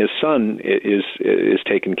 and then his son is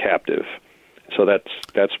taken captive. So that's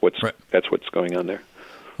what's going on there.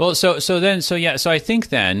 Well, so I think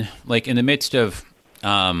then, like in the midst of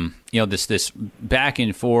this back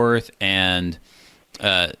and forth and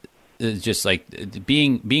just like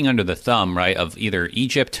being under the thumb, right, of either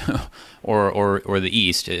Egypt or the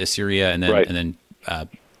East, Assyria, and then right. and then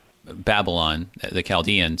Babylon, the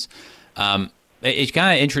Chaldeans. It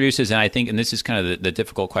kind of introduces, and I think, and this is kind of the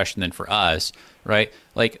difficult question then for us, right?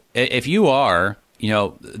 Like if you are,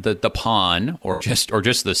 the pawn or just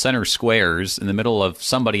the center squares in the middle of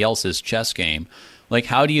somebody else's chess game, like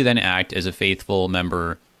how do you then act as a faithful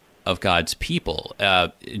member of God's people?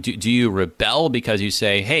 Do you rebel because you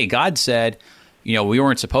say, hey, God said, we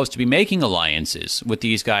weren't supposed to be making alliances with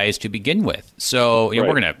these guys to begin with. So right.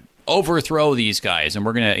 We're going to overthrow these guys and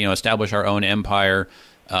we're going to, establish our own empire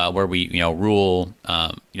where we, rule,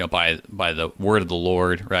 by the word of the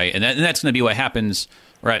Lord. Right. And that's going to be what happens,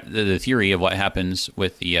 right? The theory of what happens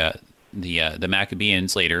with the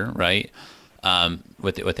Maccabees later, right?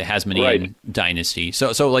 With the Hasmonean right. dynasty.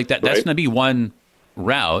 So like that's right. going to be one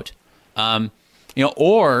route,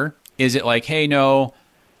 or is it like, hey, no,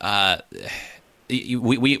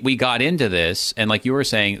 we got into this, and like you were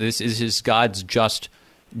saying, this is God's just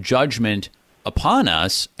judgment upon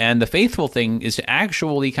us, and the faithful thing is to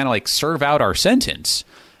actually kind of like serve out our sentence,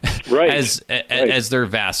 right, as their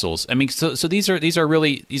vassals. I mean, so these are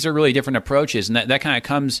really different approaches, and that kind of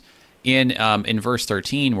comes in verse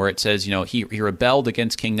 13 where it says, he rebelled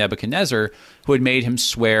against King Nebuchadnezzar, who had made him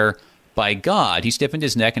swear by God. He stiffened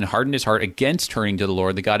his neck and hardened his heart against turning to the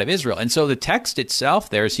Lord, the God of Israel. And so the text itself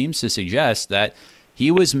there seems to suggest that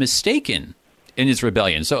he was mistaken in his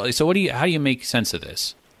rebellion. So how do you make sense of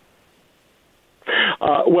this?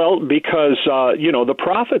 Well, because the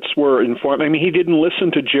prophets were informed. I mean, he didn't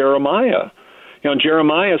listen to Jeremiah.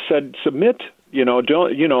 Jeremiah said, "Submit."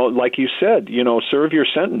 Don't like you said. Serve your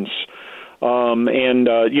sentence.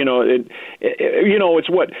 It's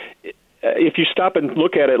what. If you stop and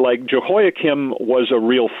look at it, like Jehoiakim was a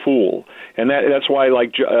real fool, and that's why,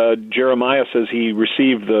 like Jeremiah says, he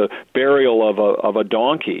received the burial of a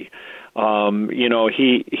donkey. So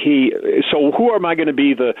who am I going to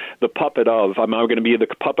be the puppet of? Am I going to be the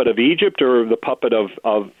puppet of Egypt or the puppet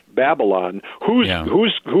of Babylon?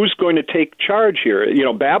 Who's going to take charge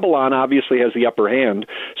here? Babylon obviously has the upper hand.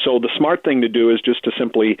 So the smart thing to do is just to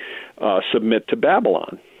simply submit to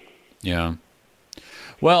Babylon. Yeah.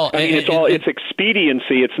 Well, I mean, it's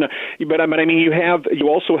expediency. It's not, but I mean, you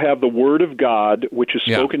also have the word of God, which is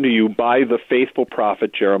spoken to you by the faithful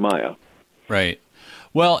prophet Jeremiah. Right.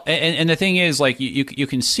 Well, and the thing is, like you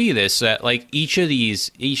can see this, like each of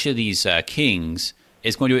these kings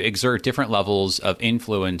is going to exert different levels of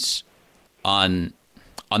influence on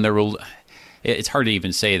the. It's hard to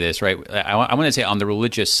even say this, right? I want to say on the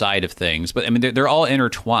religious side of things, but I mean they're all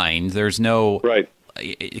intertwined. There's no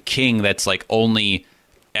king that's like only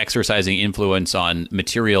exercising influence on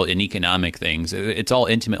material and economic things. It's all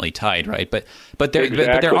intimately tied, right? But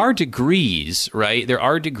there are degrees, right? There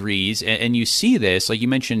are degrees, and you see this, like you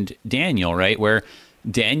mentioned Daniel, right? Where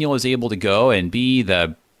Daniel is able to go and be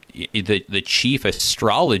the chief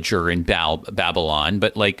astrologer in Babylon,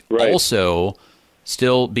 but like also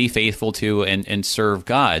still be faithful to and serve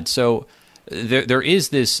God. So there is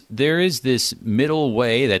this middle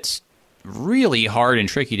way that's really hard and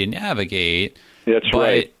tricky to navigate. That's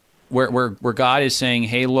right. Where God is saying,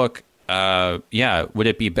 hey, look, would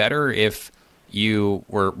it be better if you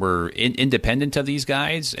were independent of these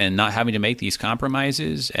guys and not having to make these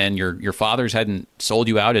compromises, and your fathers hadn't sold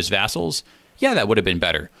you out as vassals? Yeah, that would have been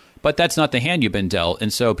better. But that's not the hand you've been dealt,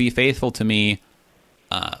 and so be faithful to me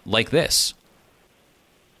like this.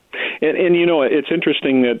 And it's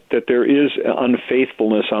interesting that there is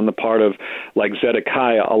unfaithfulness on the part of, like,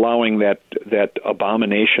 Zedekiah allowing that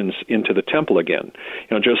abominations into the temple again.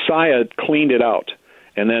 Josiah cleaned it out,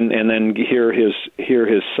 and then here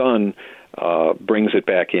his son brings it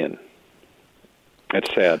back in.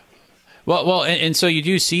 That's sad. Well, and so you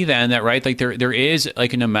do see then that, right? Like there is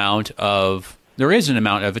like an amount of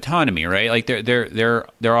autonomy, right? Like there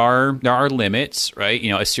are limits, right?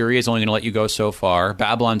 You know, Assyria is only going to let you go so far.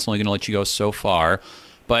 Babylon's only going to let you go so far.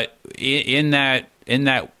 But in that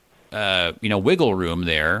wiggle room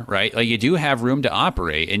there, right? Like you do have room to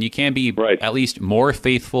operate, and you can be at least more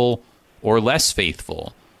faithful or less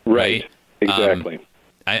faithful, right? Exactly.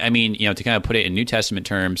 I mean, you know, to kind of put it in New Testament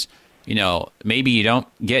terms, you know, maybe you don't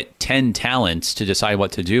get 10 talents to decide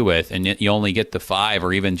what to do with, and you only get the 5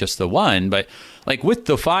 or even just the 1. But like with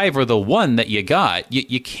the 5 or the 1 that you got,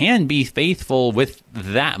 you can be faithful with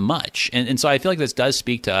that much. And so I feel like this does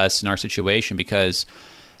speak to us in our situation because,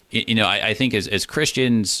 you know, I think as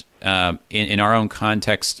Christians in our own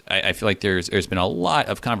context, I feel like there's been a lot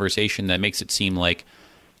of conversation that makes it seem like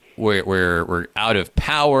we're out of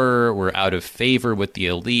power, we're out of favor with the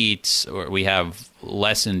elites, or we have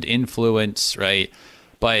lessened influence, right?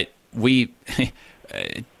 But we,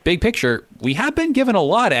 big picture, we have been given a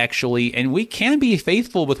lot, actually, and we can be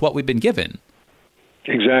faithful with what we've been given.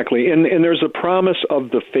 Exactly. And there's a promise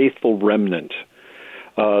of the faithful remnant.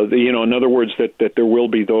 In other words, that there will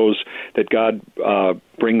be those that God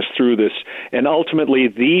brings through this, and ultimately,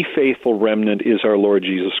 the faithful remnant is our Lord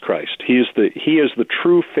Jesus Christ. He is the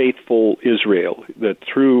true faithful Israel, the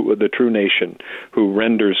true nation who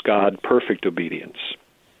renders God perfect obedience,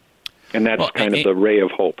 and that's kind of the ray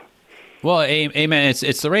of hope. Well, amen.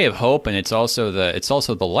 It's the ray of hope, and it's also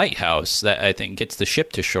the lighthouse that I think gets the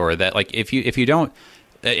ship to shore. That like if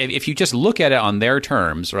you just look at it on their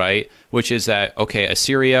terms, right, which is that, okay,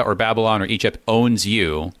 Assyria or Babylon or Egypt owns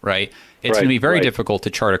you, right, it's going to be very difficult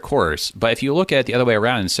to chart a course. But if you look at it the other way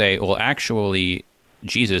around and say, well, actually,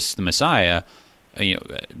 Jesus, the Messiah,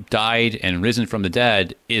 died and risen from the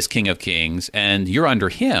dead, is King of Kings, and you're under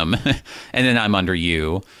him, and then I'm under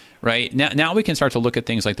you, right? Now we can start to look at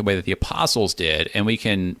things like the way that the apostles did, and we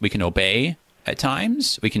can obey at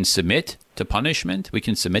times. We can submit to punishment. We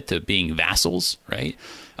can submit to being vassals, right?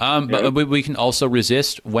 But we can also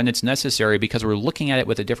resist when it's necessary because we're looking at it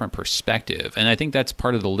with a different perspective. And I think that's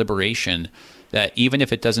part of the liberation, that even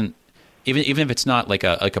if it doesn't, even if it's not like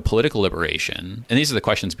a political liberation, and these are the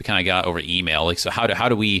questions we kind of got over email, like, so how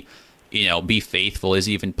do we, be faithful? Is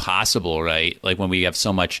it even possible, right? Like when we have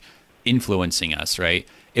so much influencing us, right?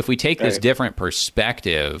 If we take this different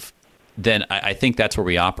perspective, then I think that's where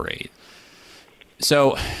we operate.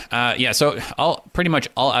 So, so pretty much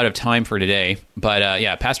all out of time for today.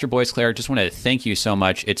 But, Pastor Boisclair, just want to thank you so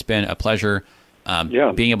much. It's been a pleasure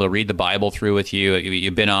being able to read the Bible through with you.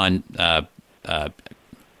 You've been on, I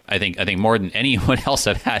think more than anyone else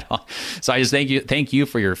I've had on. So I just thank you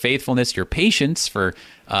for your faithfulness, your patience, for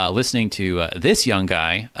listening to this young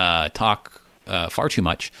guy talk far too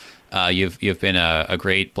much. You've been a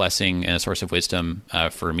great blessing and a source of wisdom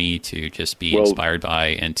for me to just be inspired by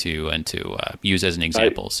and to use as an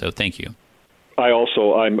example. So thank you.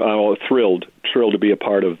 I'm thrilled to be a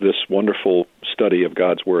part of this wonderful study of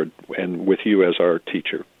God's Word, and with you as our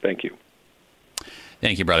teacher. Thank you.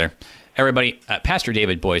 Thank you, brother. Everybody, Pastor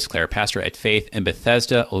David Boisclair, pastor at Faith in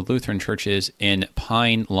Bethesda Lutheran Churches in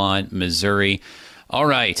Pine Lawn, Missouri. All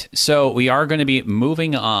right, so we are going to be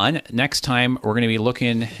moving on. Next time, we're going to be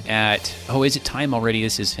looking at... Oh, is it time already?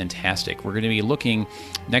 This is fantastic. We're going to be looking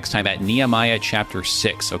next time at Nehemiah chapter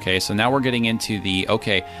 6, okay? So now we're getting into the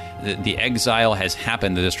exile has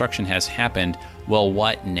happened, the destruction has happened. Well,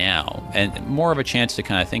 what now? And more of a chance to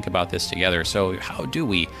kind of think about this together. So how do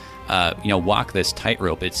we, walk this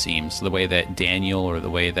tightrope, it seems, the way that Daniel or the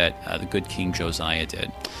way that the good King Josiah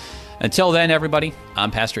did? Until then, everybody, I'm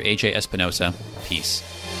Pastor A.J. Espinosa. Peace.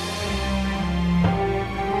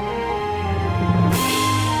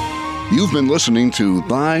 You've been listening to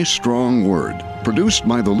Thy Strong Word, produced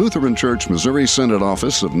by the Lutheran Church Missouri Synod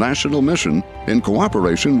Office of National Mission in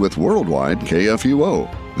cooperation with Worldwide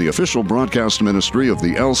KFUO, the official broadcast ministry of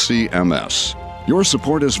the LCMS. Your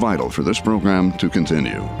support is vital for this program to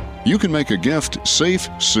continue. You can make a gift safe,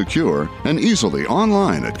 secure, and easily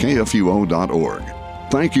online at kfuo.org.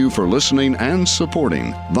 Thank you for listening and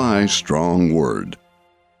supporting Thy Strong Word.